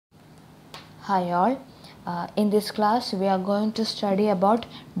Hi all, in this class we are going to study about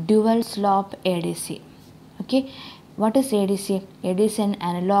dual slope ADC. Okay, what is ADC? ADC is an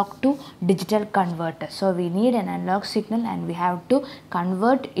analog to digital converter. So we need an analog signal and we have to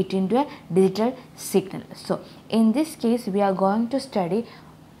convert it into a digital signal. So in this case we are going to study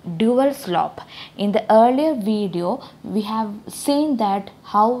dual slope. In the earlier video we have seen that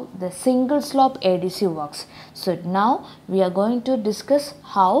how the single slope ADC works. So now we are going to discuss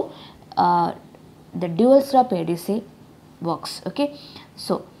how the dual slope ADC works. Okay,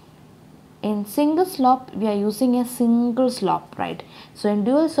 so in single slope we are using a single slope, right? So in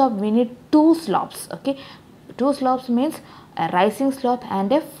dual slope we need two slopes. Okay, two slopes means a rising slope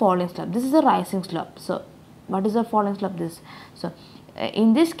and a falling slope. This is a rising slope. So what is a falling slope? This. So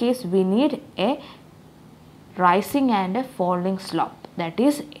in this case we need a rising and a falling slope. That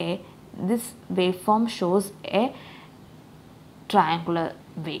is this waveform shows a triangular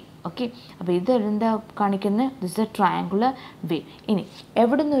way. Okay, this is a triangular wave.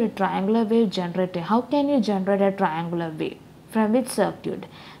 A triangular wave generated. How can you generate a triangular wave? From which circuit?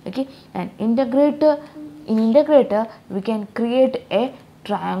 Okay, an integrator. In integrator we can create a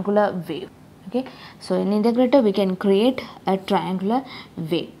triangular wave. Okay, so in integrator we can create a triangular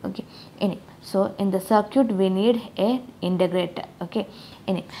wave. Okay, so in the circuit we need a integrator. Okay,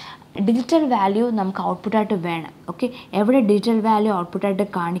 digital value നമുക്ക് output ആയിട്ട് വേണം. Okay, എവിടെ digital value output ആയിട്ട്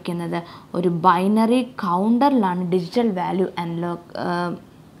കാണിക്കുന്നത്? ഒരു binary കൗണ്ടറിലാണ് digital value analogue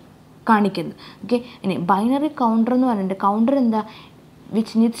കാണിക്കുന്നത്. Okay, ഇനി binary counter എന്ന് പറയുന്നത് കൗണ്ടർ എന്താ?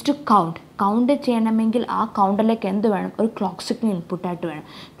 വിച്ച് നീഡ്സ് ടു കൗണ്ട് ചെയ്യണമെങ്കിൽ ആ കൗണ്ടറിലേക്ക് എന്ത് വേണം? ഒരു ക്ലോക്ക് സിഗ്നൽ ഇൻപുട്ടായിട്ട് വേണം.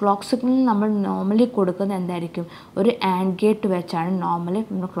 ക്ലോക്ക് സിഗ്നൽ നമ്മൾ നോർമലി കൊടുക്കുന്നത് എന്തായിരിക്കും? ഒരു ആൻഡ് ഗേറ്റ് വെച്ചാണ് നോർമലി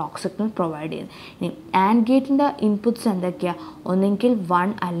നമ്മൾ ക്ലോക്ക് സിഗ്നൽ പ്രൊവൈഡ് ചെയ്യുന്നത്. ഇനി ആൻഡ് ഗേറ്റിൻ്റെ ഇൻപുട്ട്സ് എന്തൊക്കെയാണ്? ഒന്നെങ്കിൽ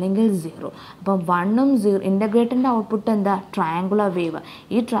 1 അല്ലെങ്കിൽ 0. അപ്പം 1ഉം 0 ഇൻ്റഗ്രേറ്ററിൻ്റെ ഔട്ട്പുട്ട് എന്താ? Triangular wave.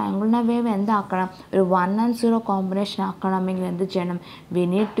 ഈ ട്രയാങ്കുലർ വേവ് എന്താക്കണം? ഒരു 1 and 0 കോമ്പിനേഷൻ ആക്കണമെങ്കിൽ എന്ത് ചെയ്യണം? We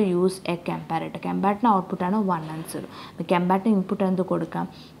need to use A comparator. കമ്പാരറ്ററിൻ്റെ ഔട്ട്പുട്ടാണ് 1 and 0. അപ്പം കമ്പാരറ്റർ ഇൻപുട്ട് എന്ത് കൊടുക്കാം?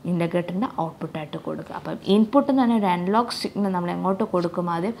 ഇൻ്റഗ്രേറ്ററിൻ്റെ ഔട്ട്പുട്ടായിട്ട് കൊടുക്കുക. അപ്പം ഇൻപുട്ട് എന്ന് പറഞ്ഞാൽ ഒരു അനലോഗ് സിഗ്നൽ നമ്മൾ എങ്ങോട്ട് കൊടുക്കും?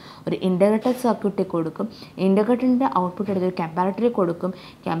 ആദ്യം ഒരു ഇൻ്റഗ്രേറ്റർ സർക്യൂട്ടിൽ കൊടുക്കും. ഇൻ്റഗ്രേറ്ററിൻ്റെ ഔട്ട്പുട്ട് എടുത്ത് കമ്പാരറ്ററിൽ കൊടുക്കും.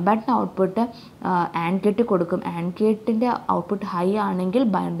 കമ്പാരറ്ററിൻ്റെ ഔട്ട്പുട്ട് ആൻഡ് ഗേറ്റിൽ കൊടുക്കും. ആൻഡ് ഗേറ്റിൻ്റെ ഔട്ട്പുട്ട് ഹൈ ആണെങ്കിൽ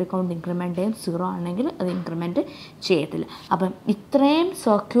ബൈനറി കൗണ്ട് ഇൻക്രിമെൻറ്റ് ചെയ്യും, 0 ആണെങ്കിൽ അത് ഇൻക്രിമെൻറ്റ് ചെയ്യത്തില്ല. അപ്പം ഇത്രയും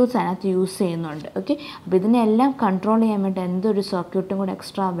സർക്യൂട്ട്സ് അതിനകത്ത് യൂസ് ചെയ്യുന്നുണ്ട്. ഓക്കെ, അപ്പോൾ ഇതിനെല്ലാം കൺട്രോൾ ചെയ്യാൻ വേണ്ടി എന്തൊരു സർക്യൂട്ടും കൂടെ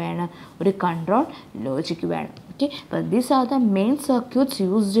എക്സ്ട്രാ വേണം? ഒരു കൺട്രോൾ ലോജിക് വേണം. Okay, but these are the main circuits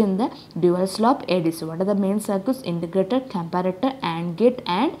used in the dual slope ADC. What are the main circuits? Integrator, comparator, AND gate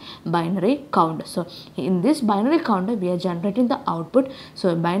and binary counter. So in this binary counter we are generating the output.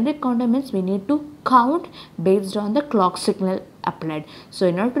 So binary counter means we need to count based on the clock signal applied. So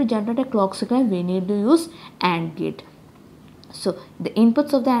in order to generate a clock signal we need to use AND gate. So the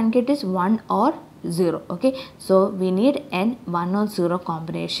inputs of the AND gate is 1 or 0. Okay, so we need an 1 or 0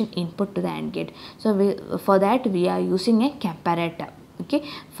 combination input to the AND gate. So for that we are using a comparator. Okay,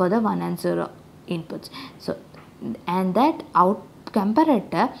 for the 1 and 0 inputs. So and that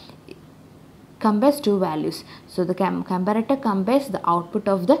comparator compares two values. So the comparator compares the output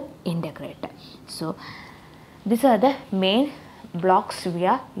of the integrator. So these are the main blocks we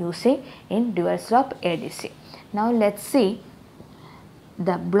are using in dual slope ADC. Now let's see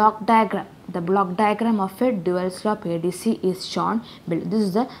the block diagram. The block diagram of a dual slope ADC is shown below. This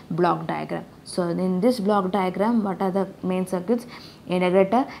is the block diagram. So in this block diagram, what are the main circuits?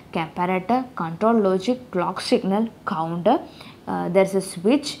 Integrator, comparator, control logic, clock signal, counter. There's a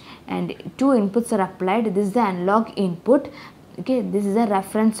switch and two inputs are applied. This is the analog input. Okay, this is a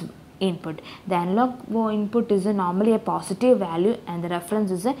reference input. The analog input is normally a positive value and the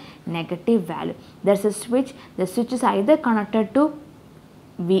reference is a negative value. There's a switch. The switch is either connected to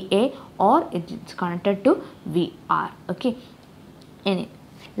VA or it's connected to VR. Okay,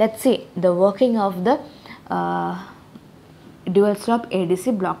 let's see the working of the dual slope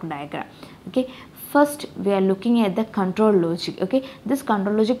ADC block diagram. Okay, first we are looking at the control logic. Okay, this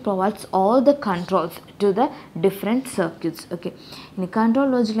control logic provides all the controls to the different circuits. Okay, in control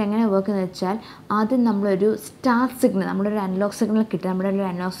logic എങ്ങനെ work എന്ന് വെച്ചാൽ ആദ്യം നമ്മളൊരു start signal, നമ്മളൊരു analogue signal കിട്ടും. നമ്മുടെ ഒരു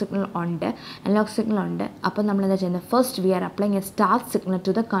analogue signal ഉണ്ട്. അപ്പോൾ നമ്മൾ എന്താ ചെയ്യുന്നത്? First we R applying A start signal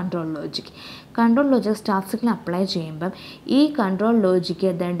to the control logic. Control logic start signal apply ചെയ്യുമ്പം ഈ കൺട്രോൾ ലോജിക്ക്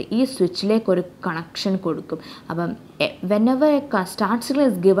ഏതാണ്ട് ഈ സ്വിച്ചിലേക്ക് ഒരു കണക്ഷൻ കൊടുക്കും. അപ്പം whenever a start signal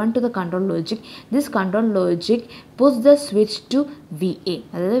is given to the control logic, this control logic puts the switch to VA.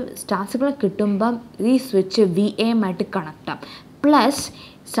 അതായത് start signal കിട്ടുമ്പം ഈ സ്വിച്ച് VA ആയിട്ട് കണക്ട് ആവും. പ്ലസ്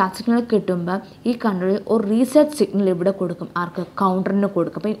സ്റ്റാർട്ട് സിഗ്നൽ കിട്ടുമ്പോൾ ഈ കൺട്രോളർ ഒരു റീസെറ്റ് സിഗ്നൽ ഇവിടെ കൊടുക്കും, ആർക്ക്, കൗണ്ടറിന്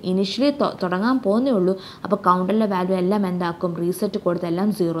കൊടുക്കും. അപ്പം ഇനിഷ്യലി തുടങ്ങാൻ പോകുന്നേ ഉള്ളൂ. അപ്പോൾ കൗണ്ടറിലെ വാല്യൂ എല്ലാം എന്താക്കും, റീസെറ്റ് കൊടുത്ത്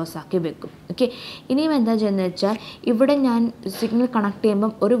എല്ലാം സീറോസ് ആക്കി വെക്കും. ഓക്കെ, ഇനിയും എന്താ ചെയ്യുന്നത് വെച്ചാൽ ഇവിടെ ഞാൻ സിഗ്നൽ കണക്ട്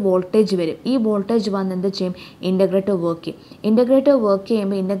ചെയ്യുമ്പം ഒരു വോൾട്ടേജ് വരും. ഈ വോൾട്ടേജ് വന്ന് എന്ത് ചെയ്യും, ഇൻ്റഗ്രേറ്റർ വർക്ക് ചെയ്യും. ഇൻ്റഗ്രേറ്റർ വർക്ക്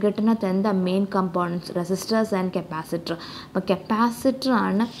ചെയ്യുമ്പോൾ ഇൻ്റഗ്രേറ്ററിനകത്ത് എന്താ main components, resistors and capacitor. അപ്പോൾ കപ്പാസിറ്റർ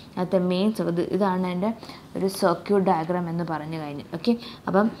ആണ് അതിൻ്റെ മെയിൻ. ഇതാണ് എൻ്റെ ഒരു സർക്യൂട്ട് ഡയഗ്രാം എന്ന് പറഞ്ഞു കഴിഞ്ഞു. ഓക്കെ,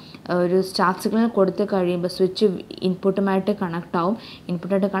 അപ്പം ഒരു സ്റ്റാർട്ട് സിഗ്നൽ കൊടുത്ത് കഴിയുമ്പോൾ സ്വിച്ച് ഇൻപുട്ടുമായിട്ട് കണക്ട് ആവും.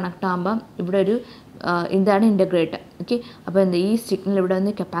 ഇൻപുട്ടായിട്ട് കണക്ട് ആകുമ്പം ഇവിടെ ഒരു ഇതാണ് ഇൻ്റഗ്രേറ്റർ. ഓക്കെ, അപ്പോൾ എന്താ ഈ സിഗ്നൽ ഇവിടെ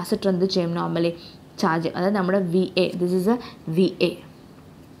വന്ന് കപ്പാസിറ്റർ എന്ത് ചെയ്യും, നോർമലി ചാർജ്, അതായത് നമ്മുടെ VA, this is A VA.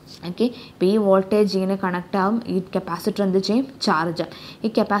 Okay, ഇപ്പോൾ ഈ വോൾട്ടേജ് ഇങ്ങനെ കണക്ട് ആവും, ഈ കപ്പാസിറ്റർ എന്ത് ചെയ്യും, ചാർജ് ആവും. ഈ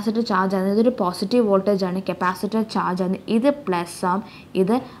കപ്പാസിറ്റർ ചാർജ് ആണ്, ഇതൊരു പോസിറ്റീവ് വോൾട്ടേജ് ആണ്, കപ്പാസിറ്റർ ചാർജ് ആണ്. ഇത് പ്ലസ് ആവും,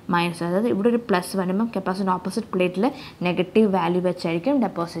 ഇത് മൈനസ്. അതായത് ഇവിടെ ഒരു പ്ലസ് വരുമ്പം കപ്പാസിറ്റർ ഓപ്പോസിറ്റ് പ്ലേറ്റിൽ നെഗറ്റീവ് വാല്യൂ വെച്ചായിരിക്കും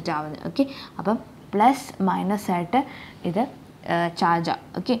ഡെപ്പോസിറ്റ് ആവുന്നത്. ഓക്കെ, അപ്പം പ്ലസ് മൈനസ് ആയിട്ട് ഇത് ചാർജ് ആവും.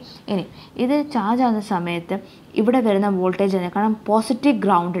 ഓക്കെ, ഇനി ഇത് ചാർജ് ആവുന്ന സമയത്ത് ഇവിടെ വരുന്ന വോൾട്ടേജ് തന്നെ, കാരണം പോസിറ്റീവ്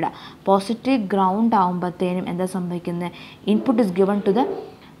ഗ്രൗണ്ടഡാണ്. പോസിറ്റീവ് ഗ്രൗണ്ട് ആകുമ്പോഴത്തേനും എന്താ സംഭവിക്കുന്നത്, input is given to the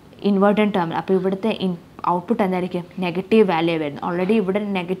inverted terminal. അപ്പോൾ ഇവിടുത്തെ ഔട്ട്പുട്ട് എന്തായിരിക്കും, നെഗറ്റീവ് വാല്യൂ വരുന്നത്. ഓൾറെഡി ഇവിടെ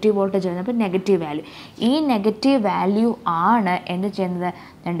നെഗറ്റീവ് വോൾട്ടേജ് വരുന്നത്, അപ്പോൾ നെഗറ്റീവ് വാല്യൂ. ഈ നെഗറ്റീവ് വാല്യൂ ആണ് എന്ത് ചെയ്യുന്നത്,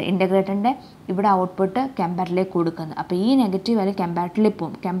 ഇൻ്റഗ്രേറ്ററിൻ്റെ ഇവിടെ ഔട്ട്പുട്ട് കമ്പാരിറ്ററിലേക്ക് കൊടുക്കുന്നത്. അപ്പോൾ ഈ നെഗറ്റീവ് വാല്യൂ കമ്പാരിറ്ററിലേക്ക്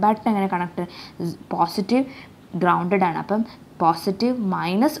പോകും. കമ്പാരിറ്റർ എങ്ങനെ കണക്ട്, പോസിറ്റീവ് ഗ്രൗണ്ടഡ് ആണ്. അപ്പം പോസിറ്റീവ്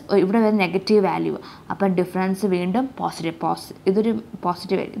മൈനസ് ഇവിടെ വരുന്ന നെഗറ്റീവ് വാല്യൂ, അപ്പം ഡിഫറൻസ് വീണ്ടും പോസിറ്റീവ്. ഇതൊരു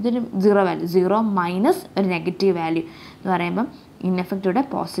പോസിറ്റീവ് വാല്യൂ, ഇതൊരു സീറോ വാല്യൂ. സീറോ മൈനസ് ഒരു നെഗറ്റീവ് വാല്യൂ എന്ന് പറയുമ്പം ഇൻ എഫക്റ്റ് ഇവിടെ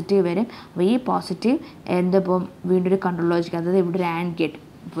പോസിറ്റീവ് വരും. അപ്പോൾ ഈ പോസിറ്റീവ് എന്തിപ്പം വീണ്ടും ഒരു കൺട്രോൾ ലോജിക്, അതായത് ഇവിടെ ഒരു ആൻഡ് ഗേറ്റ്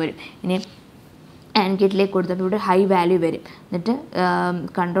വരും. ഇനി ആൻഡ് ഗേറ്റിലേക്ക് കൊടുത്തപ്പോൾ ഇവിടെ ഹൈ വാല്യൂ വരും. എന്നിട്ട്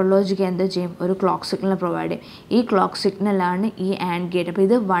കൺട്രോൾ ലോജിക്ക് എന്ത് ചെയ്യും, ഒരു ക്ലോക്ക് സിഗ്നൽ പ്രൊവൈഡ് ചെയ്യും. ഈ ക്ലോക്ക് സിഗ്നലാണ് ഈ ആൻഡ് ഗേറ്റ്. അപ്പോൾ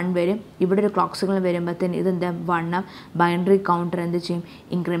ഇത് 1 വരും, ഇവിടെ ഒരു ക്ലോക്ക് സിഗ്നൽ വരുമ്പോഴത്തേന് ഇതെന്താ 1 ബൈനറി കൗണ്ടർ എന്ത് ചെയ്യും,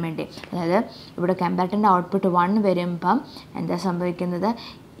 ഇൻക്രിമെൻറ്റ് ചെയ്യും. അതായത് ഇവിടെ കമ്പാരിറ്ററിൻ്റെ ഔട്ട്പുട്ട് 1 വരുമ്പം എന്താ സംഭവിക്കുന്നത്,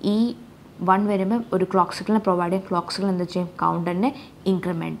 ഈ 1 വരുമ്പം ഒരു ക്ലോക്ക് സിഗ്നൽ പ്രൊവൈഡ് ചെയ്യും. ക്ലോക്ക് സിഗ്നൽ എന്താ ചെയ്യും, കൗണ്ടറിനെ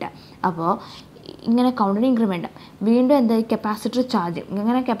ഇൻക്രിമെൻറ്റ്. അപ്പോൾ ഇങ്ങനെ കൗണ്ടറിന് ഇൻക്രിമെൻറ്റ്. വീണ്ടും എന്താ, കപ്പാസിറ്റർ ചാർജ്.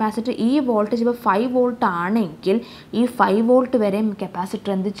 ഇങ്ങനെ കപ്പാസിറ്റർ ഈ വോൾട്ടേജ് ഇപ്പോൾ 5 വോൾട്ട് ആണെങ്കിൽ ഈ 5 വോൾട്ട് വരെയും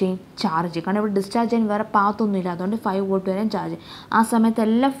കപ്പാസിറ്റർ എന്ത് ചെയ്യും, ചാർജ് ചെയ്യും. കാരണം ഇവിടെ ഡിസ്ചാർജ് ചെയ്യാൻ വേറെ പാത്തൊന്നുമില്ല, അതുകൊണ്ട് 5 വോൾട്ട് വരെയും ചാർജ് ചെയ്യും. ആ സമയത്ത്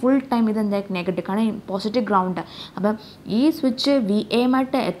എല്ലാം ഫുൾ ടൈം ഇതെന്തായിരിക്കും, നെഗറ്റീവ്. കാരണം പോസിറ്റീവ് ഗ്രൗണ്ട്. അപ്പം ഈ സ്വിച്ച്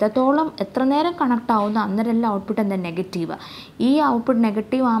VAമായിട്ട് എത്ര നേരം കണക്ട് ആവുന്നു അന്നേരം എല്ലാം ഔട്ട്പുട്ട് എന്താ, നെഗറ്റീവ്. ഈ ഔട്ട്പുട്ട്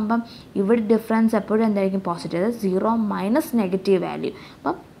നെഗറ്റീവ് ആകുമ്പം ഇവിടെ ഡിഫറൻസ് എപ്പോഴും എന്തായിരിക്കും, പോസിറ്റീവ്. അതായത് 0 മൈനസ് നെഗറ്റീവ് വാല്യൂ.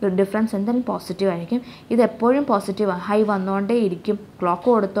 അപ്പം ഡിഫറൻസ് എന്തായാലും പോസിറ്റീവ് ആയിരിക്കും. ഇതെപ്പോഴും പോസിറ്റീവ്, ഹൈ വന്നുകൊണ്ടേ ഇരിക്കും, ക്ലോക്ക്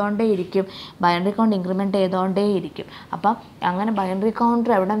കൊടുത്തുകൊണ്ടേ ഇരിക്കും, ബൈനറി കൗണ്ട് ഇൻക്രിമെൻറ്റ് ചെയ്തുകൊണ്ടേ ഇരിക്കും. അപ്പം അങ്ങനെ ബൈനറി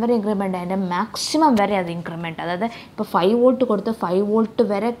കൗണ്ടർ എവിടം വരെ ഇൻക്രിമെൻറ്റ്, അതിൻ്റെ മാക്സിമം വരെ അത് ഇൻക്രിമെൻറ്റ്. അതായത് ഇപ്പോൾ 5 വോൾട്ട് കൊടുത്ത് 5 വോൾട്ട്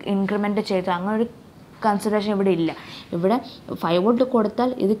വരെ ഇൻക്രിമെൻറ്റ് ചെയ്തു, അങ്ങനെ ഒരു കൺസിഡറേഷൻ ഇവിടെ ഇല്ല. ഇവിടെ 5 വോൾട്ട് കൊടുത്താൽ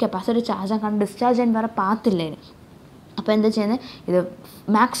ഇത് കപ്പാസിറ്റി ചാർജ് ആക്കാൻ ഡിസ്ചാർജ് ചെയ്യാൻ വേറെ പാത്തില്ല ഇതിന്. അപ്പോൾ എന്താ ചെയ്യുന്നത്, ഇത്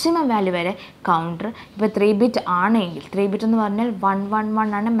മാക്സിമം വാല്യൂ വരെ കൗണ്ടർ. ഇപ്പോൾ 3 ബിറ്റ് ആണെങ്കിൽ, 3 ബിറ്റ് എന്ന് പറഞ്ഞാൽ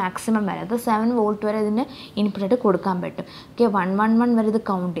 111 ആണ് മാക്സിമം വാല്യൂ. അത് 7 വോൾട്ട് വരെ ഇതിന് ഇൻപുട്ടായിട്ട് കൊടുക്കാൻ പറ്റും. ഓക്കെ, 111 വരെ ഇത്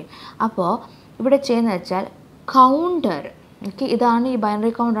കൗണ്ട് ചെയ്യും. അപ്പോൾ ഇവിടെ ചെയ്യുന്നത് വെച്ചാൽ കൗണ്ടർ. ഓക്കെ, ഇതാണ് ഈ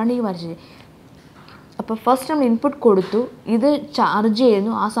ബൈനറി കൗണ്ടറാണ് ഈ വരച്ചത്. അപ്പോൾ ഫസ്റ്റ് നമ്മൾ ഇൻപുട്ട് കൊടുത്തു, ഇത് ചാർജ്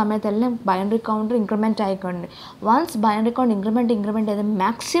ചെയ്യുന്നു. ആ സമയത്തെല്ലാം ബൈനറി കൗണ്ടർ ഇൻക്രിമെൻറ്റ് ആയിക്കൊണ്ട് വൺസ് ബൈനറി കൗണ്ട് ഇൻക്രിമെൻറ്റ് ചെയ്ത്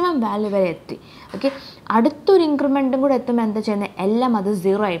മാക്സിമം വാല്യൂ വരെ എത്തി. ഓക്കെ, അടുത്തൊരു ഇൻക്രിമെൻറ്റും കൂടെ എത്തുമ്പോൾ എന്താ ചെയ്യുന്നത്, എല്ലാം അത്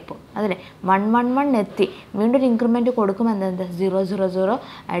 0 ആയിപ്പോവും. അതല്ലേ 111 എത്തി, വീണ്ടും ഒരു ഇൻക്രിമെൻറ്റ് കൊടുക്കുമ്പോൾ എന്താ 000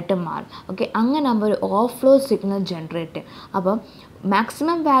 ആയിട്ട് മാറും. ഓക്കെ, അങ്ങനെ ആകുമ്പോൾ ഒരു ഓഫ് ഫ്ലോ സിഗ്നൽ ജനറേറ്റ് ചെയ്യും. അപ്പം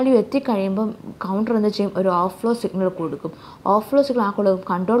മാക്സിമം വാല്യൂ എത്തിക്കഴിയുമ്പം കൗണ്ടർ എന്താ ചെയ്യും, ഒരു ഓഫ് ഫ്ലോ സിഗ്നൽ കൊടുക്കും. ഓഫ് ഫ്ലോ സിഗ്നൽ കൊടുക്കും,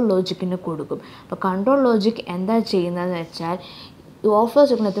 കൺട്രോൾ ലോജിക്കിന് കൊടുക്കും. അപ്പോൾ കൺട്രോൾ ലോജിക്ക് എന്താ ചെയ്യുന്നതെന്ന് വെച്ചാൽ, ഓഫ് ഫ്ലോ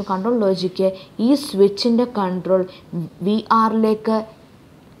സിഗ്നൽ എത്തും, കൺട്രോൾ ലോജിക്ക് ഈ സ്വിച്ചിൻ്റെ കൺട്രോൾ VR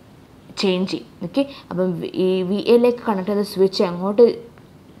ചേഞ്ച് ചെയ്യും. ഓക്കെ, അപ്പം ഈ VAയിലേക്ക് കണക്ട് ചെയ്ത സ്വിച്ച് അങ്ങോട്ട്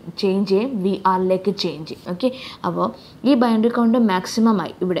ചേഞ്ച് ചെയ്യും, VR ചേഞ്ച് ചെയ്യും. ഓക്കെ, അപ്പോൾ ഈ ബൈനറി കൗണ്ടർ മാക്സിമം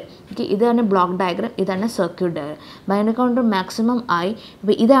ആയി ഇവിടെ. ഓക്കെ, ഇതാണ് ബ്ലോക്ക് ഡയഗ്രാം, ഇതാണ് circuit diagram. Binary counter maximum ആയി.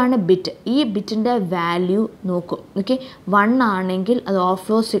 അപ്പോൾ ഇതാണ് ബിറ്റ്. ഈ ബിറ്റിൻ്റെ വാല്യൂ നോക്കും. ഓക്കെ, 1 ആണെങ്കിൽ അത് ഓഫ്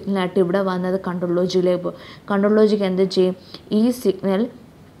ഫ്ലോ സിഗ്നലായിട്ട് ഇവിടെ വന്നത് കൺട്രോൾ ലോജിക്കിലേക്ക് പോകും. കൺട്രോൾ ലോജിക്ക് എന്ത് ചെയ്യും, ഈ സിഗ്നൽ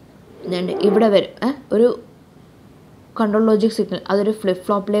ഇവിടെ വരും. ഒരു കൺട്രോൾ ലോജിക് സിഗ്നൽ അതൊരു ഫ്ലിപ്പ്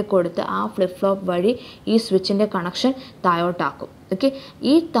ഫ്ലോപ്പിലേക്ക് കൊടുത്ത് ആ ഫ്ലിപ്പ് ഫ്ലോപ്പ് വഴി ഈ സ്വിച്ചിൻ്റെ കണക്ഷൻ താഴോട്ടാക്കും. ഓക്കെ,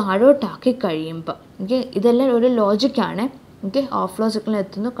 ഈ താഴോട്ടാക്കി കഴിയുമ്പോൾ ഓക്കെ, ഇതെല്ലാം ഒരു ലോജിക്കാണ്. ഓക്കെ, ഓഫ് ഫ്ലോ സിഗ്നൽ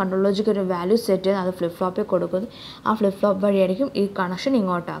എത്തുന്നു, കൺട്രോൾ ലോജിക്ക് ഒരു വാല്യൂ സെറ്റ് ചെയ്ത് അത് ഫ്ലിപ്പ് ഫ്ലോപ്പിൽ കൊടുക്കുന്നു. ആ ഫ്ലിപ്പ് ഫ്ലോപ്പ് വഴിയായിരിക്കും ഈ കണക്ഷൻ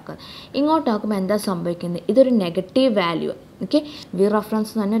ഇങ്ങോട്ടാക്കുന്നത്. ഇങ്ങോട്ടാക്കുമ്പോൾ എന്താ സംഭവിക്കുന്നത്, ഇതൊരു negative value. Okay. V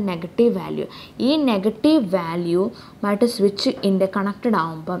reference എന്ന് പറഞ്ഞാൽ നെഗറ്റീവ് വാല്യൂ. ഈ നെഗറ്റീവ് വാല്യൂമായിട്ട് സ്വിച്ച് കണക്റ്റഡ്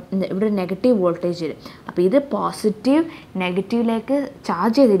ആകുമ്പം ഇവിടെ ഒരു നെഗറ്റീവ് വോൾട്ടേജ് വരും. അപ്പോൾ ഇത് പോസിറ്റീവ് നെഗറ്റീവിലേക്ക്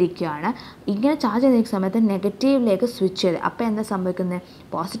ചാർജ് ചെയ്തിരിക്കുകയാണ്. ഇങ്ങനെ ചാർജ് ചെയ്തിരിക്കുന്ന സമയത്ത് നെഗറ്റീവിലേക്ക് സ്വിച്ച് ചെയ്ത് അപ്പോൾ എന്താ സംഭവിക്കുന്നത്?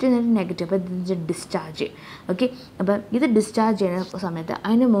 Positive negative. അപ്പോൾ ഇത് ഡിസ്ചാർജ്. ഓക്കെ. അപ്പോൾ ഇത് ഡിസ്ചാർജ് ചെയ്യുന്ന സമയത്ത്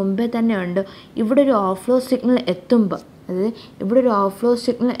അതിന് മുമ്പേ തന്നെ ഉണ്ട് ഇവിടെ ഒരു ഓഫ്ലോ സിഗ്നൽ എത്തുമ്പോൾ, അതായത് ഇവിടെ ഒരു ഓഫ്ലോ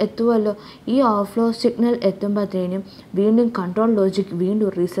സിഗ്നൽ എത്തുമല്ലോ. ഈ ഓഫ്ലോ സിഗ്നൽ എത്തുമ്പോഴത്തേനും വീണ്ടും കൺട്രോൾ ലോജിക് വീണ്ടും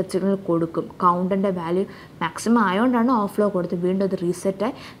റീസെറ്റ് സിഗ്നൽ കൊടുക്കും. കൗണ്ടിൻ്റെ വാല്യൂ മാക്സിമം ആയതുകൊണ്ടാണ് ഓഫ്ലോ കൊടുത്ത് വീണ്ടും അത്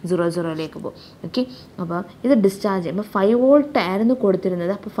റീസെറ്റായി 0 പോകും. ഓക്കെ. അപ്പോൾ ഇത് ഡിസ്ചാർജ് ചെയ്യും. അപ്പോൾ 5 വോൾട്ട് ആയിരുന്നു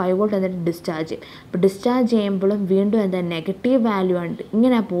കൊടുത്തിരുന്നത്. അപ്പോൾ 5 വോൾട്ട് എന്നിട്ട് ഡിസ്ചാർജ് ചെയ്യും. അപ്പോൾ ഡിസ്ചാർജ് ചെയ്യുമ്പോഴും വീണ്ടും എന്താ നെഗറ്റീവ് വാല്യൂ ആണ്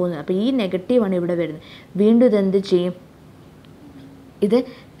ഇങ്ങനെ പോകുന്നത്. അപ്പോൾ ഈ നെഗറ്റീവാണ് ഇവിടെ വരുന്നത്. വീണ്ടും ഇതെന്ത് ചെയ്യും? ഇത്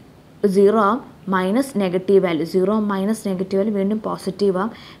 0 ആവും, minus negative value. 0 minus negative value വീണ്ടും പോസിറ്റീവ്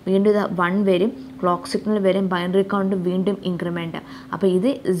ആവും. വീണ്ടും ഇത് 1 വരും, ക്ലോക്ക് സിഗ്നൽ വരും, ബൈനറി കൗണ്ട് വീണ്ടും ഇൻക്രിമെൻ്റ്. അപ്പോൾ ഇത്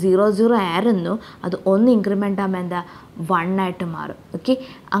 0 ആയിരുന്നു, അത് 1 ഇൻക്രിമെൻ്റ് ആകുമ്പോൾ എന്താ 1 ആയിട്ട് മാറും. ഓക്കെ.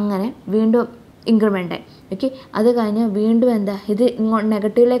 അങ്ങനെ വീണ്ടും ഇൻക്രിമെൻ്റ് ആയി. ഓക്കെ. അത് കഴിഞ്ഞ് വീണ്ടും എന്താ ഇത് ഇങ്ങോട്ട്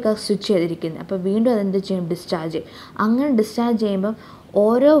നെഗറ്റീവിലേക്ക് സ്വിച്ച് ചെയ്തിരിക്കുന്നത്. അപ്പോൾ വീണ്ടും അതെന്ത് ചെയ്യും? ഡിസ്ചാർജ് ചെയ്യും. അങ്ങനെ ഡിസ്ചാർജ് ചെയ്യുമ്പം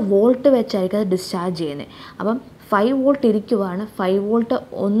ഓരോ വോൾട്ട് വെച്ചായിരിക്കും അത് ഡിസ്ചാർജ് ചെയ്യുന്നത്. അപ്പം 5 വോൾട്ട് ഇരിക്കുവാണ്. 5 വോൾട്ട്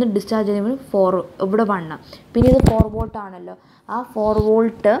ഒന്ന് ഡിസ്ചാർജ് ചെയ്യുമ്പോൾ 4 ഇവിടെ 1. പിന്നെ ഇത് 4 വോൾട്ട് ആണല്ലോ. ആ 4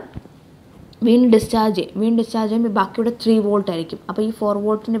 വോൾട്ട് വീണ്ടും ഡിസ്ചാർജ് ചെയ്യും. വീണ്ടും ഡിസ്ചാർജ് ചെയ്യുമ്പോൾ ബാക്കി ഇവിടെ 3 വോൾട്ട് ആയിരിക്കും. അപ്പോൾ ഈ 4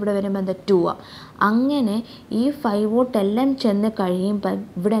 വോൾട്ടിന് ഇവിടെ വരുമ്പോൾ എന്താ 2 ആവും. അങ്ങനെ ഈ 5 വോൾട്ട് എല്ലാം ചെന്ന് കഴിയുമ്പോൾ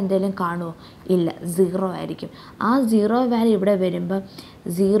ഇവിടെ എന്തെങ്കിലും കാണുമോ? ഇല്ല, 0 ആയിരിക്കും. ആ 0 വാല്യൂ ഇവിടെ വരുമ്പോൾ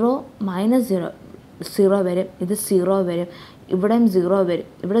 0 മൈനസ് 0 വരും. ഇത് 0 വരും. ഇവിടെയും 0 വരും.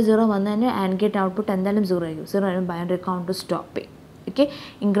 ഇവിടെ 0 വന്നു കഴിഞ്ഞാൽ ആൻഡ് ഗേറ്റ് ഔട്ട്പുട്ട് എന്തായാലും 0 ആയിരിക്കും. 0 ആയാലും ബൈനറി കൗണ്ട് സ്റ്റോപ്പ് ചെയ്യും. ഓക്കെ.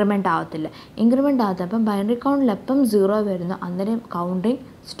 ഇൻക്രിമെൻ്റ് ആവത്തില്ല. ഇൻക്രിമെൻ്റ് ആകത്തില്ല. അപ്പം ബൈനറി കൗണ്ടിൽ എപ്പം 0 വരുന്നു അന്നേരം കൗണ്ടിങ്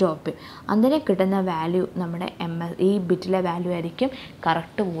സ്റ്റോപ്പ് ചെയ്യും. അന്നേരം കിട്ടുന്ന വാല്യൂ നമ്മുടെ ഈ ബിറ്റിലെ വാല്യൂ ആയിരിക്കും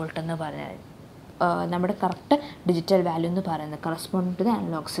കറക്റ്റ് വോൾട്ട് എന്ന് പറഞ്ഞാൽ നമ്മുടെ കറക്റ്റ് ഡിജിറ്റൽ വാല്യൂ എന്ന് പറയുന്നത് corresponding to the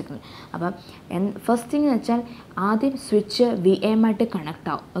analogue signal. അപ്പം ഫസ്റ്റ് തിങ് എന്ന് വെച്ചാൽ ആദ്യം സ്വിച്ച് VM ആയിട്ട് കണക്ട്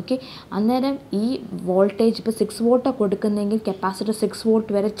ആവും. ഓക്കെ. അന്നേരം ഈ വോൾട്ടേജ് ഇപ്പോൾ 6 വോൾട്ട് കൊടുക്കുന്നതെങ്കിൽ കപ്പാസിറ്റർ 6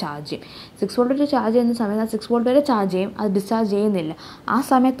 വോൾട്ട് വരെ ചാർജ് ചെയ്യും. 6 വോൾട്ട് ചാർജ് ചെയ്യുന്ന സമയത്ത് ആ 6 വോൾട്ട് വരെ ചാർജ് ചെയ്യും. അത് ഡിസ്ചാർജ് ചെയ്യുന്നില്ല. ആ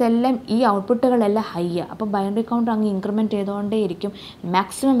സമയത്തെല്ലാം ഈ ഔട്ട്പുട്ടുകളെല്ലാം ഹൈ ആണ്. അപ്പോൾ ബൈനറി കൗണ്ട് അങ്ങ് ഇൻക്രിമെൻറ്റ് ചെയ്തുകൊണ്ടേയിരിക്കും.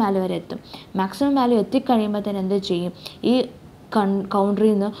 മാക്സിമം വാല്യൂ വരെ എത്തും. മാക്സിമം വാല്യൂ എത്തിക്കഴിയുമ്പോൾ തന്നെ എന്ത് ചെയ്യും? ഈ കൗണ്ടറിൽ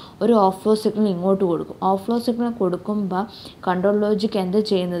നിന്ന് ഒരു ഓഫ്ലോ സിഗ്നൽ ഇങ്ങോട്ട് കൊടുക്കും. ഓഫ്ലോ സിഗ്നൽ കൊടുക്കുമ്പോൾ കൺട്രോൾ ലോജിക് എന്ത്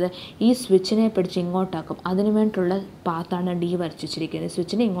ചെയ്യുന്നത്? ഈ സ്വിച്ചിനെ പിടിച്ച് ഇങ്ങോട്ടാക്കും. അതിന് വേണ്ടിയിട്ടുള്ള പാത്താണ് ഡി വരച്ച് വെച്ചിരിക്കുന്നത്.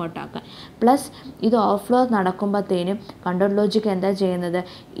 സ്വിച്ചിനെ ഇങ്ങോട്ടാക്കാൻ. പ്ലസ് ഇത് ഓഫ്ലോ നടക്കുമ്പോഴത്തേനും കൺട്രോൾ ലോജിക് എന്താ ചെയ്യുന്നത്?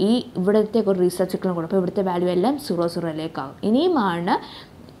 ഈ ഇവിടത്തേക്ക് ഒരു റീസെറ്റ് സിഗ്നൽ കൊടുക്കും. അപ്പോൾ ഇവിടുത്തെ വാല്യൂ എല്ലാം 0 ഇനിയുമാണ്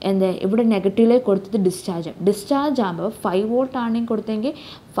ഇവിടെ നെഗറ്റീവിലേക്ക് കൊടുത്തത് ഡിസ്ചാർജ് ആകുമ്പോൾ 5 വോൾട്ട് ആണെങ്കിൽ കൊടുത്തെങ്കിൽ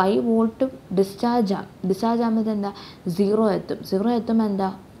 5 വോൾട്ട് ഡിസ്ചാർജ് ആകുമ്പോൾ എന്താ 0 എത്തും. 0 എത്തുമ്പോൾ എന്താ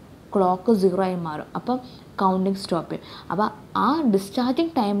ക്ലോക്ക് 0 ആയി മാറും. അപ്പം കൗണ്ടിങ് സ്റ്റോപ്പ് ചെയ്യും. അപ്പോൾ ആ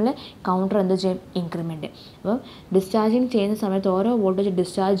ഡിസ്ചാർജിങ് ടൈമിൽ കൗണ്ടർ എന്ത് ചെയ്യും? ഇൻക്രിമെൻറ്റ്. അപ്പോൾ ഡിസ്ചാർജിങ് ചെയ്യുന്ന സമയത്ത് ഓരോ വോൾട്ടേജ്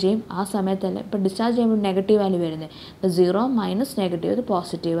ഡിസ്ചാർജ് ചെയ്യും. ആ സമയത്തല്ല ഇപ്പോൾ ഡിസ്ചാർജ് ചെയ്യുമ്പോൾ നെഗറ്റീവ് വാല്യൂ വരുന്നത്. അപ്പോൾ 0 മൈനസ് നെഗറ്റീവ് ഇത്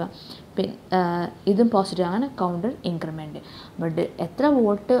പോസിറ്റീവ്. ഇതും പോസിറ്റീവ് ആണ്. Counter increment. ബട്ട് എത്ര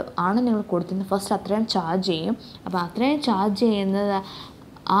വോൾട്ട് ആണ് നിങ്ങൾ കൊടുത്തിരുന്നത് ഫസ്റ്റ് അത്രയും ചാർജ് ചെയ്യും. അപ്പോൾ അത്രയും ചാർജ് ചെയ്യുന്നത്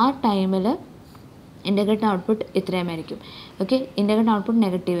ആ ടൈമിൽ indicator output ഇത്രയുമായിരിക്കും. Okay. Indicator output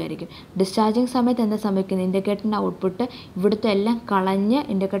negative ആയിരിക്കും. ഡിസ്ചാർജിങ് സമയത്ത് എന്താ സംഭവിക്കുന്നത്? ഇൻഡിക്കേറ്ററിൻ്റെ ഔട്ട്പുട്ട് ഇവിടുത്തെ എല്ലാം കളഞ്ഞ്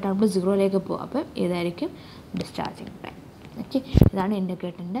ഇൻഡിക്കേറ്റർ ഔട്ട്പുട്ട് 0 പോകും. അപ്പം ഇതായിരിക്കും ഡിസ്ചാർജിങ് ടൈം. ഓക്കെ. ഇതാണ്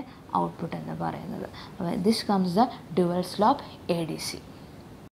ഇൻഡിക്കേറ്ററിൻ്റെ ഔട്ട്പുട്ട് എന്ന് പറയുന്നത്. അപ്പോൾ this comes the dual slope ADC.